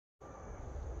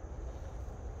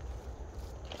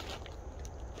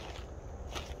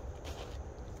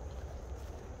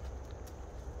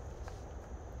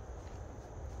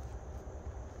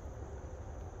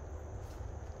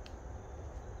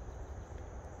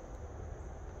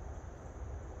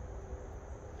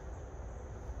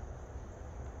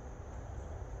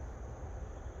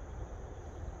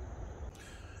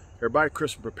Everybody,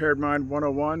 Chris from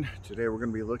Preparedmind101. Today we're going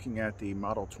to be looking at the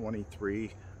Model 23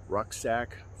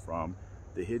 Rucksack from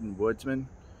the Hidden Woodsmen.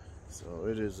 So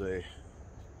it is a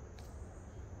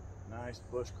nice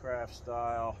bushcraft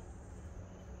style,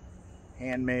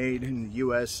 handmade in the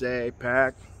USA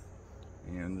pack.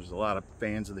 And there's a lot of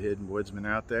fans of the Hidden Woodsmen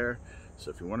out there. So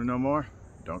if you want to know more,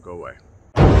 don't go away.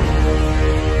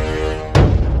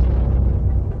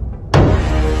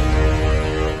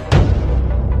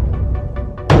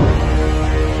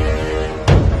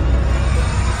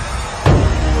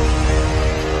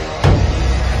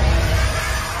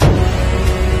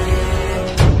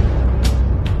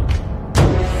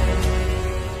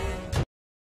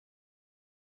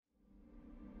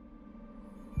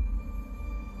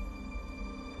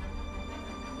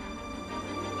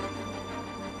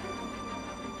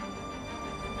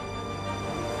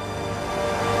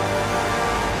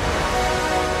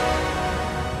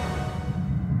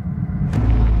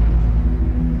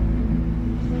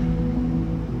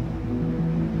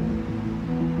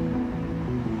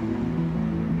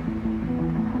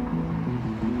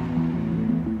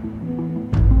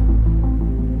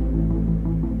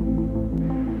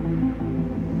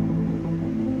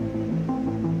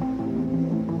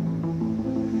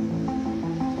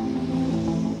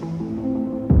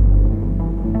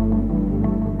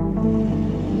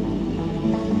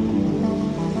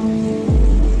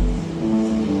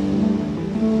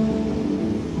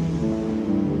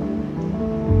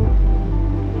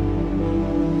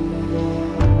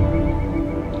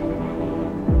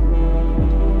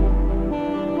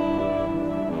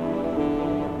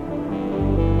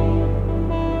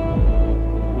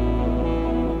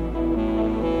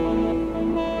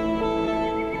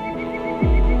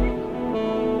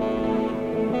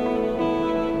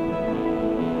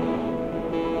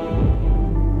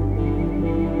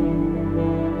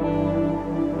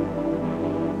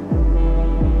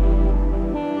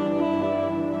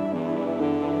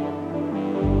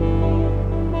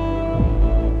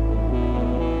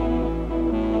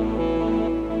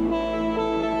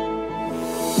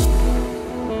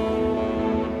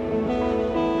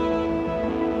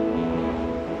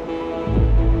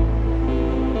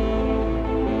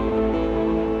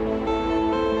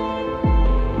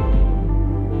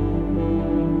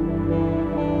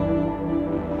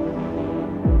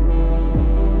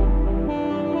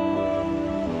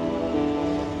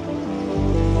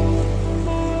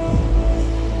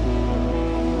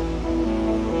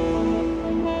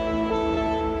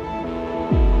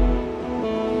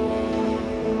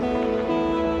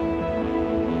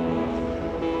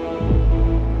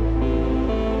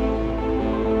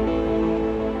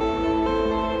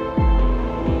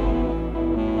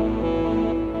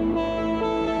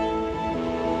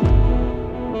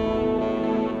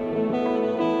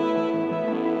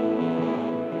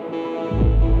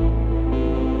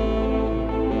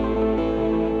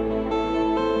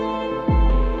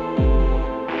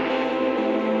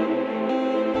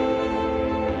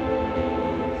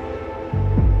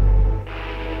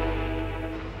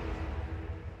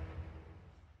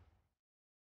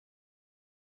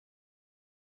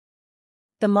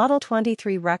 The Model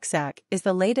 23 Rucksack is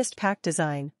the latest pack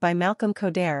design by Malcolm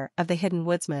Coder of the Hidden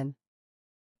Woodsmen.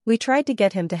 We tried to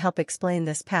get him to help explain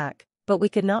this pack, but we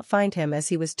could not find him as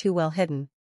he was too well hidden.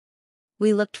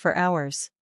 We looked for hours.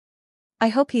 I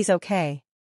hope he's okay.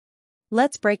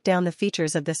 Let's break down the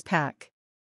features of this pack.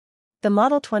 The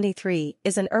Model 23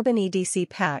 is an urban EDC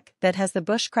pack that has the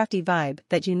bushcrafty vibe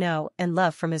that you know and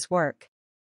love from his work.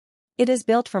 It is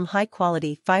built from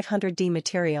high-quality 500D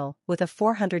material with a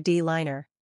 400D liner.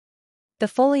 The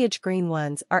foliage green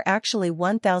ones are actually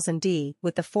 1000D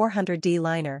with the 400D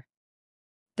liner.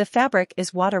 The fabric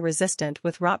is water-resistant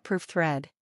with rot-proof thread.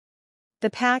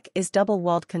 The pack is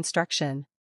double-walled construction.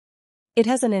 It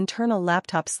has an internal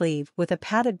laptop sleeve with a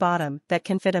padded bottom that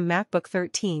can fit a MacBook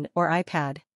 13 or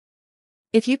iPad.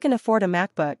 If you can afford a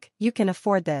MacBook, you can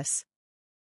afford this.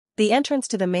 The entrance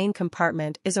to the main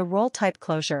compartment is a roll-type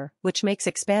closure, which makes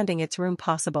expanding its room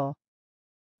possible.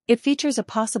 It features a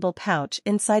possible pouch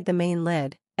inside the main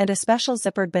lid, and a special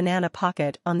zippered banana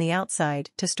pocket on the outside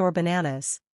to store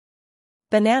bananas.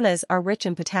 Bananas are rich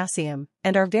in potassium,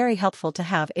 and are very helpful to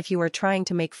have if you are trying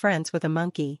to make friends with a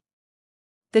monkey.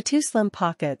 The two slim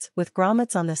pockets with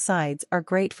grommets on the sides are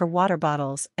great for water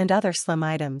bottles and other slim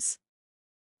items.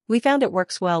 We found it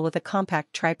works well with a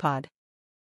compact tripod.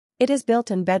 It has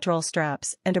built-in bedroll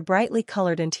straps and a brightly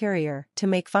colored interior to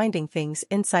make finding things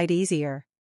inside easier.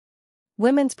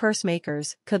 Women's purse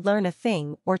makers could learn a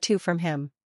thing or two from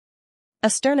him. A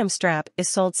sternum strap is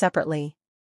sold separately.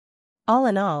 All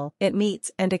in all, it meets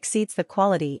and exceeds the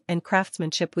quality and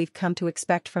craftsmanship we've come to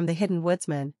expect from the Hidden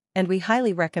Woodsmen, and we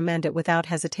highly recommend it without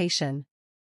hesitation.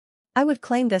 I would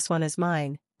claim this one as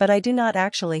mine, but I do not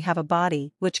actually have a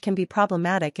body, which can be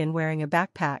problematic in wearing a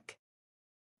backpack.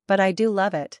 But I do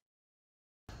love it.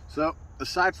 So,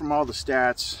 aside from all the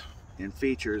stats and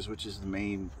features, which is the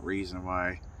main reason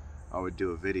why I would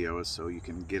do a video, is so you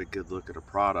can get a good look at a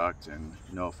product and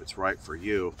know if it's right for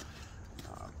you.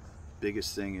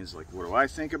 Biggest thing is, like, what do I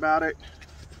think about it?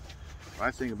 What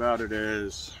I think about it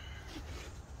is,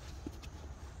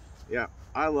 yeah,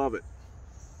 I love it.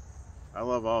 I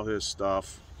love all his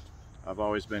stuff. I've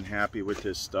always been happy with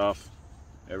his stuff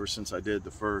ever since I did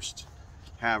the first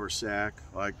haversack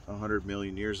like 100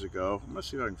 million years ago. I'm gonna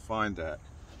see if I can find that,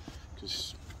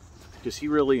 because he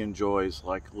really enjoys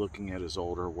like looking at his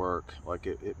older work. Like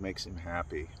it makes him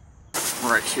happy.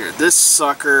 Right here, this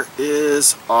sucker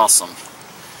is awesome.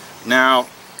 Now,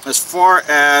 as far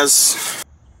as,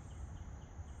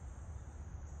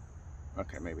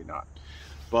 okay, maybe not,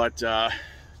 but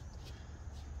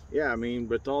yeah, I mean,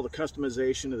 with all the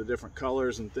customization of the different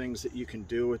colors and things that you can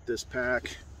do with this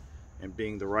pack, and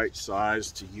being the right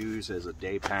size to use as a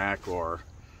day pack or,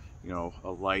 you know,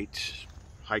 a light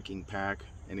hiking pack,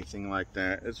 anything like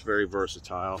that, it's very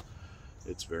versatile.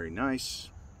 It's very nice.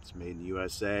 It's made in the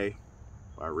USA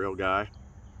by a real guy,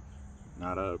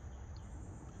 not a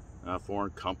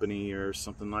foreign company or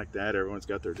something like that. Everyone's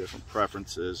got their different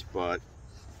preferences, but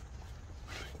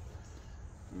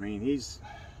I mean, he's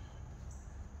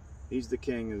the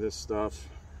king of this stuff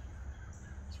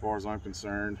as far as I'm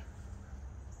concerned.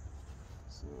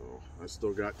 So I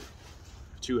still got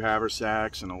 2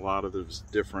 haversacks and a lot of those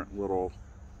different little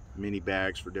mini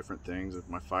bags for different things.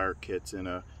 My fire kit's in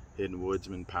a Hidden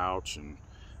Woodsman pouch, and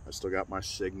I still got my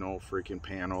signal freaking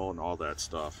panel and all that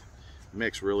stuff. It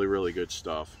makes really, really good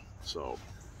stuff. So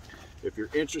if you're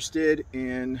interested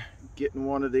in getting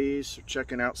one of these or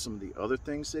checking out some of the other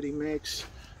things that he makes,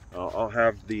 I'll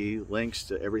have the links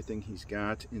to everything he's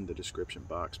got in the description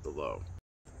box below.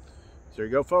 So there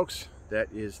you go, folks. That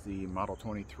is the Model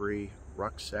 23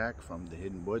 Rucksack from the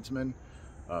Hidden Woodsman.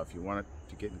 If you want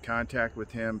to get in contact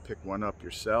with him, pick one up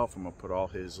yourself. I'm going to put all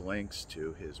his links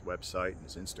to his website and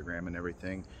his Instagram and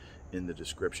everything in the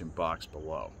description box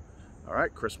below. All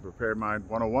right, Chris from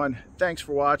Preparedmind101. Thanks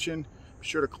for watching. Be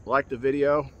sure to like the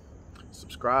video,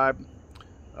 subscribe,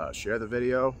 share the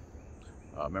video.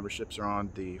 Memberships are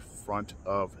on the front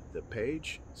of the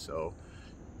page. So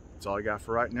that's all I got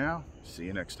for right now. See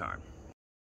you next time.